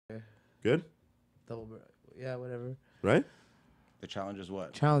Good? Double, yeah, whatever. Right? The challenge is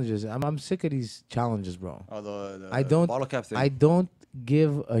what? Challenges. I'm sick of these challenges, bro. Oh, the I don't bottle cap thing. I don't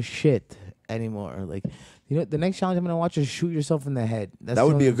give a shit anymore. Like, you know, the next challenge I'm gonna watch is shoot yourself in the head. That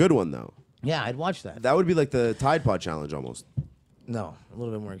would be a good one, though. Yeah, I'd watch that. That would be like the Tide Pod challenge almost. No, a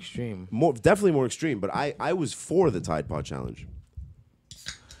little bit more extreme. Definitely more extreme, but I was for the Tide Pod challenge.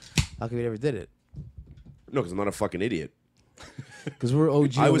 How come you never did it? No, because I'm not a fucking idiot. Because we're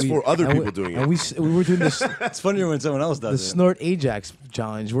OG. I was for other people doing it. And we were doing this. It's funnier when someone else does The it. snort Ajax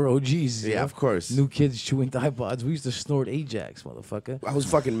challenge. We're OGs. Yeah, of course. New kids chewing Tide Pods. We used to snort Ajax, motherfucker. I was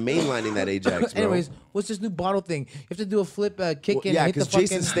fucking mainlining that Ajax, bro. Anyways, what's this new bottle thing? You have to do a flip, kick in, yeah, hit the because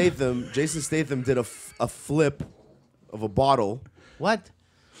fucking... Jason Statham did a flip of a bottle. What?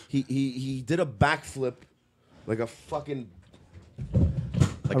 He did a backflip, like a fucking...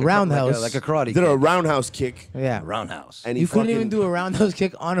 Like a roundhouse. Like a karate Did kick. a roundhouse kick. Yeah. Roundhouse. And You couldn't even do a roundhouse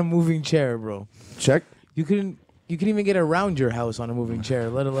kick on a moving chair, bro. Check. You couldn't even get around your house on a moving chair,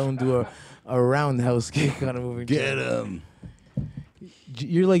 let alone do a roundhouse kick on a moving chair. Get him.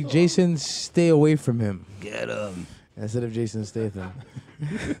 You're like Jason, stay away from him. Get him. Instead of Jason Statham.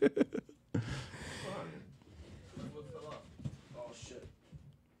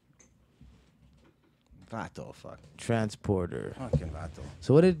 Vato, fuck. Transporter. Fucking Vato.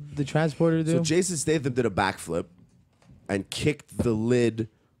 So what did the transporter do? So Jason Statham did a backflip and kicked the lid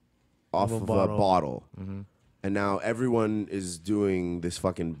off of a bottle. Mm-hmm. And now everyone is doing this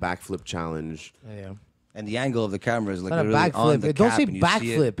fucking backflip challenge. Yeah. And the angle of the camera is like Not a literally on backflip. the Don't cap say and you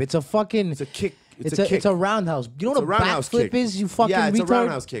see it. backflip. It's a fucking. It's a kick. It's a roundhouse. You know It's what a a roundhouse backflip kick. is? You fucking Yeah, it's retard. a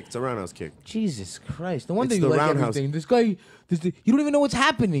roundhouse kick. It's a roundhouse kick. Jesus Christ! No wonder It's you the like roundhouse. everything. This guy, you don't even know what's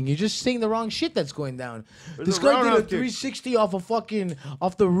happening. You're just saying the wrong shit that's going down. There's This a guy did a roundhouse kick. 360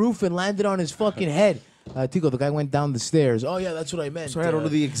 off the roof and landed on his fucking head. Tico, the guy went down the stairs. Oh yeah, that's what I meant. Sorry, I don't know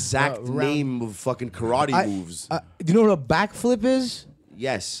the exact name of fucking karate moves. Do you know what a backflip is?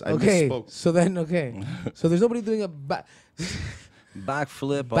 Yes, I Okay, misspoke. so there's nobody doing a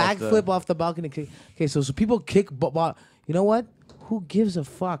Backflip off the balcony. Okay, so people kick, but you know what? Who gives a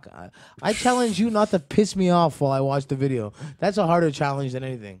fuck? I challenge you not to piss me off while I watch the video. That's a harder challenge than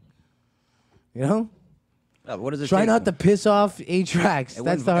anything. You know? What does it Try take? not to piss off A-Trax.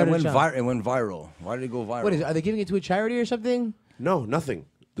 That's the harder challenge. It went viral. Why did it go viral? What is it? Are they giving it to a charity or something? No, nothing.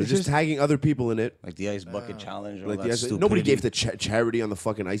 They're It's just just- tagging other people in it. Like the ice bucket challenge or all Like that nobody stupidity? gave the charity on the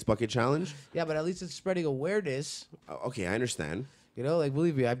fucking ice bucket challenge. Yeah, but at least it's spreading awareness. Okay, I understand. You know, like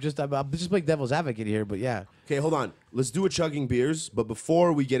believe me, I'm just playing devil's advocate here, but yeah. Okay, hold on. Let's do a chugging beers. But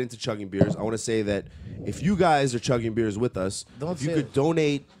before we get into chugging beers, I want to say that if you guys are chugging beers with us, if you could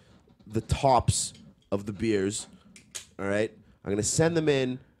donate the tops of the beers, all right? I'm gonna send them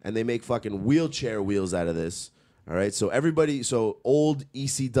in, and they make fucking wheelchair wheels out of this. All right, so everybody, old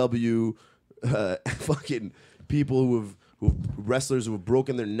ECW, fucking people wrestlers who have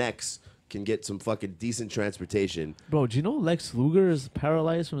broken their necks can get some fucking decent transportation. Bro, do you know Lex Luger is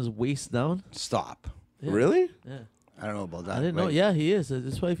paralyzed from his waist down? Stop. Yeah. Really? Yeah. I don't know about that. I didn't know. Like, Yeah, he is.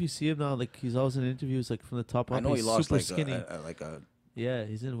 That's why if you see him now, like he's always in interviews, like from the top up. I know he he's lost super like skinny. a Yeah,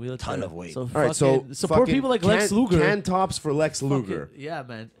 he's in a wheelchair. ton of weight. So All right, so support people like Lex Luger. Can tops for Lex Luger. Yeah,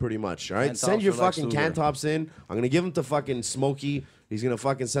 man. Pretty much. All right, Can send tops your for Lex fucking Luger. can tops in. I'm gonna give them to fucking Smokey. He's gonna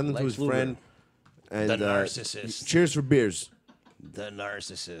fucking send them to Lex his Luger. friend. And The narcissist. Cheers for beers. The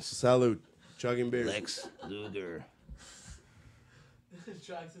narcissist. Salute. Chugging beers. Lex Luger.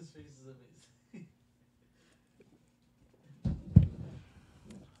 Trax's face is amazing.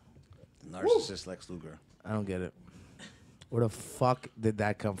 The narcissist Lex Luger. I don't get it. Where the fuck did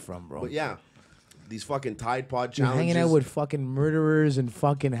that come from, bro? But yeah, these fucking Tide Pod You're challenges. hanging out with fucking murderers and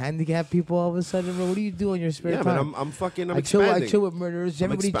fucking handicapped people all of a sudden, bro. What do you do in your spare Yeah, time? man, I'm I chill expanding. with murderers.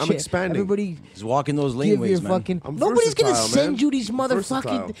 Everybody, I'm expanding. Everybody, He's walking those give your laneways, man. fucking. I'm Nobody's gonna versatile, send man. you these I'm motherfucking.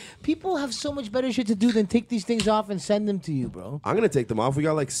 versatile. People have so much better shit to do than take these things off and send them to you, bro. I'm gonna take them off. We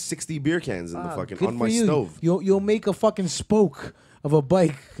got like 60 beer cans in the fucking Good on for my you. stove. You'll make a fucking spoke of a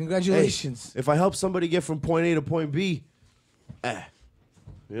bike. Congratulations. If I help somebody get from point A to point B,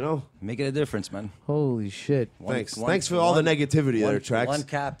 you know. Making a difference, man. Holy shit. Thanks for all the negativity there, Trax. One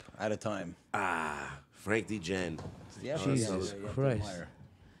cap at a time. Frank D. Jen. Yeah, Jesus Christ.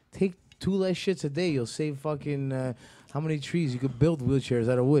 Take 2 less shits a day. You'll save fucking how many trees? You could build wheelchairs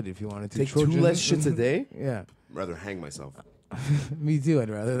out of wood if you wanted to. Take 2 less shits a day? Yeah. Rather hang myself. Me too. I'd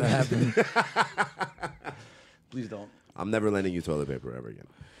rather that happen. Please don't. I'm never lending you toilet paper ever again.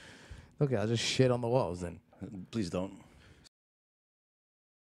 Okay, I'll just shit on the walls then. Please don't.